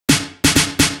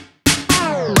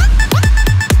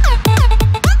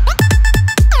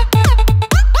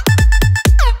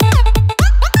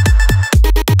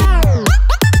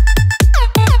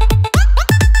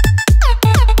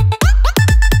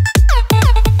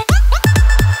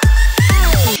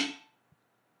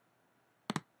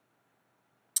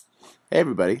Hey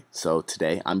everybody, so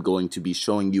today I'm going to be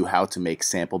showing you how to make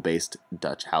sample-based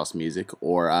Dutch house music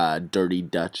or dirty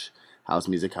Dutch house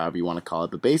music, however you want to call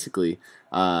it. But basically,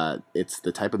 it's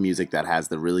the type of music that has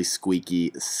the really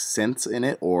squeaky synths in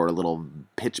it or little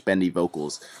pitch-bendy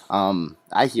vocals.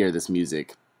 I hear this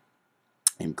music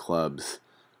in clubs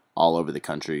all over the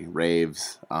country,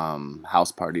 raves,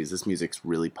 house parties. This music's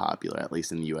really popular, at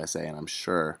least in the USA, and I'm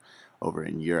sure over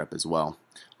in Europe as well,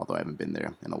 although I haven't been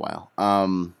there in a while.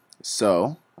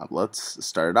 Let's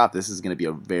start it off. This is going to be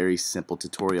a very simple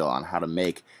tutorial on how to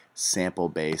make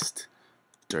sample-based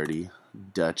dirty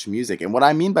Dutch music. And what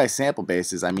I mean by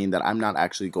sample-based is I mean that I'm not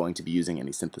actually going to be using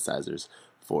any synthesizers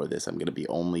for this. I'm going to be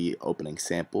only opening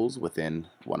samples within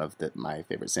one of my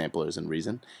favorite samplers in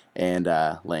Reason and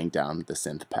laying down the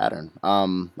synth pattern.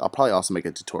 I'll probably also make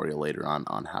a tutorial later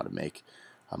on how to make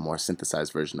a more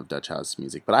synthesized version of Dutch house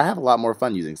music. But I have a lot more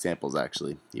fun using samples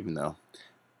actually, even though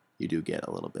you do get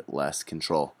a little bit less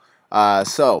control.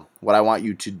 So what I want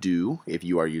you to do if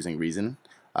you are using Reason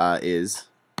is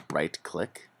right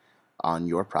click on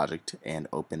your project and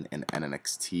open an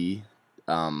NNXT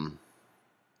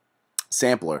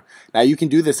sampler. Now you can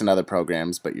do this in other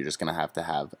programs, but you're just going to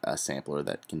have a sampler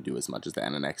that can do as much as the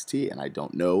NNXT, and I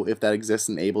don't know if that exists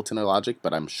in Ableton or Logic,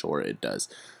 but I'm sure it does.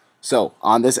 So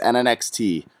on this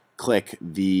NNXT, click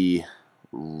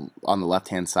on the left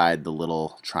hand side the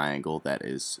little triangle that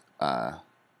is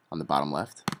on the bottom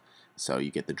left, so you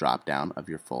get the drop down of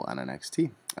your full NNXT,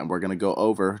 and we're going to go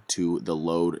over to the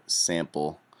load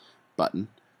sample button,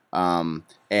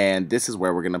 and this is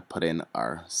where we're going to put in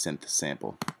our synth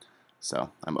sample.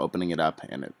 So I'm opening it up,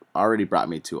 and it already brought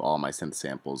me to all my synth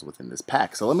samples within this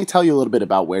pack. So let me tell you a little bit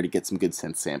about where to get some good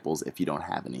synth samples if you don't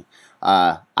have any.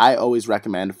 I always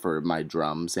recommend for my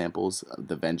drum samples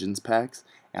the Vengeance packs,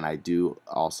 and I do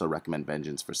also recommend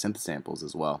Vengeance for synth samples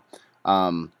as well.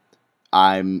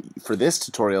 For this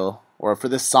tutorial, or for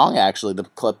this song actually, the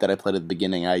clip that I played at the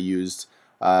beginning, I used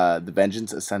the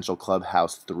Vengeance Essential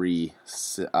Clubhouse 3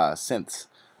 synths.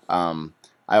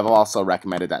 I've also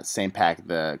recommended that same pack,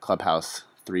 the Clubhouse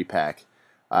 3 pack,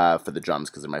 for the drums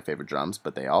because they're my favorite drums,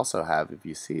 but they also have, if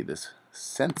you see, this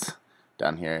synth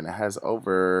down here, and it has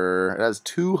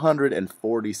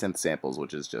 240 synth samples,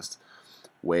 which is just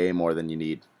way more than you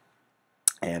need.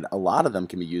 And a lot of them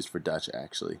can be used for Dutch,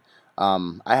 actually.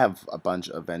 I have a bunch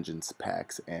of Vengeance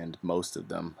packs, and most of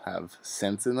them have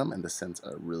synths in them, and the synths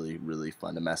are really, really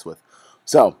fun to mess with.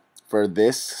 So, for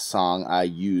this song, I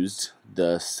used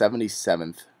the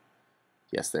 77th,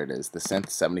 yes, there it is, the Synth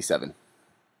 77.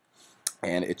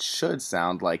 And it should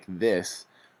sound like this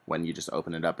when you just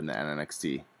open it up in the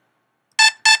NNXT,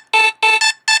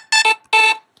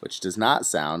 which does not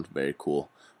sound very cool.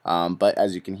 But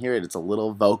as you can hear it's a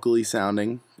little vocally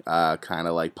sounding, kind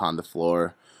of like Pon the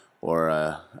Floor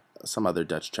or some other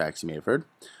Dutch tracks you may have heard.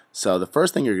 So the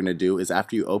first thing you're going to do is,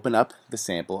 after you open up the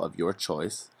sample of your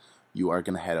choice, you are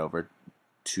going to head over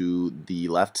to the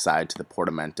left side to the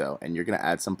portamento, and you're going to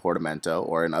add some portamento,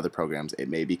 or in other programs it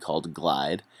may be called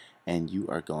glide, and you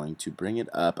are going to bring it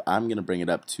up. I'm going to bring it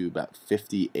up to about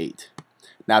 58.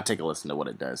 Now take a listen to what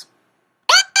it does.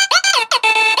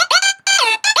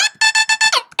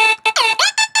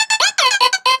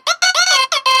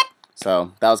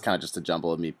 So that was kind of just a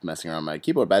jumble of me messing around my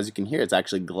keyboard, but as you can hear, it's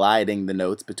actually gliding the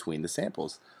notes between the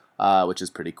samples, which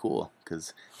is pretty cool,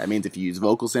 because that means if you use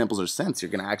vocal samples or synths, you're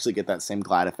going to actually get that same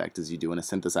glide effect as you do in a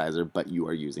synthesizer, but you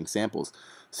are using samples.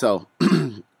 So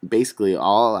basically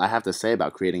all I have to say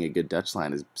about creating a good Dutch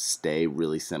line is stay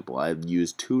really simple. I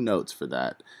used 2 notes for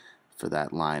that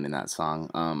line in that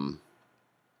song.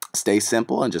 Stay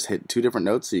simple and just hit 2 different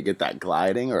notes so you get that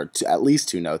gliding, or at least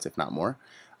 2 notes if not more.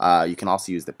 You can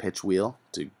also use the pitch wheel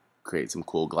to create some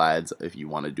cool glides if you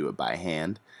want to do it by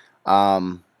hand.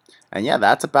 And yeah,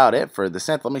 that's about it for the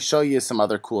synth. Let me show you some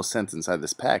other cool synths inside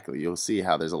this pack. You'll see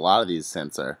how there's a lot of these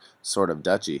synths are sort of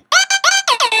Dutchy.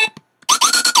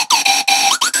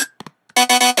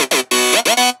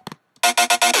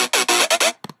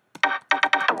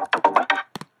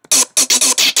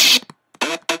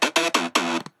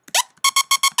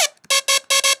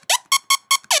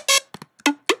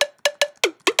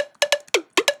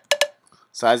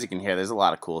 So as you can hear, there's a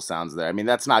lot of cool sounds there. I mean,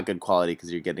 that's not good quality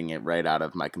because you're getting it right out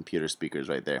of my computer speakers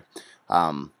right there.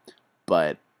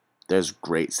 But there's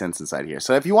great synths inside here.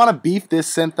 So if you want to beef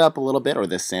this synth up a little bit, or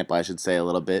this sample I should say a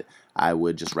little bit, I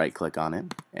would just right click on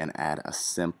it and add a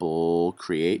simple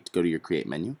create. Go to your create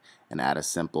menu and add a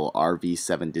simple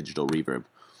RV7 digital reverb.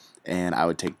 And I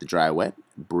would take the dry wet,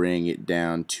 bring it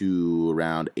down to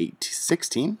around 8 to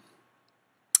 16.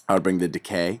 I would bring the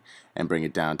decay and bring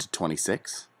it down to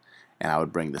 26. And I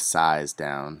would bring the size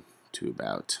down to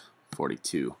about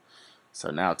 42. So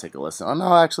now take a listen. Oh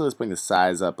no, actually let's bring the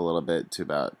size up a little bit to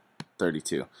about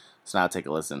 32. So now take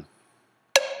a listen.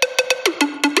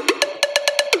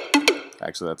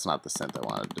 Actually, that's not the synth I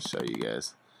wanted to show you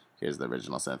guys. Here's the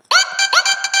original synth.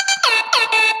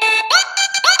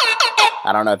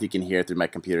 I don't know if you can hear it through my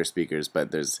computer speakers,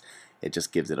 but it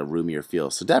just gives it a roomier feel.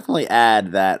 So definitely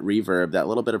add that reverb, that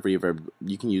little bit of reverb.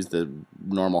 You can use the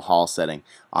normal Hall setting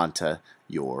onto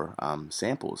your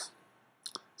samples.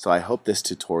 So I hope this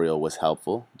tutorial was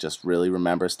helpful. Just really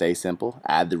remember, stay simple,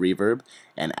 add the reverb,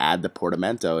 and add the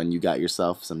portamento, and you got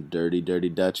yourself some dirty, dirty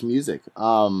Dutch music.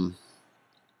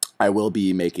 I will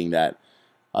be making that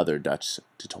other Dutch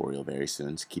tutorial very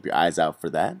soon, so keep your eyes out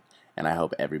for that, and I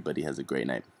hope everybody has a great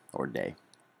night or day.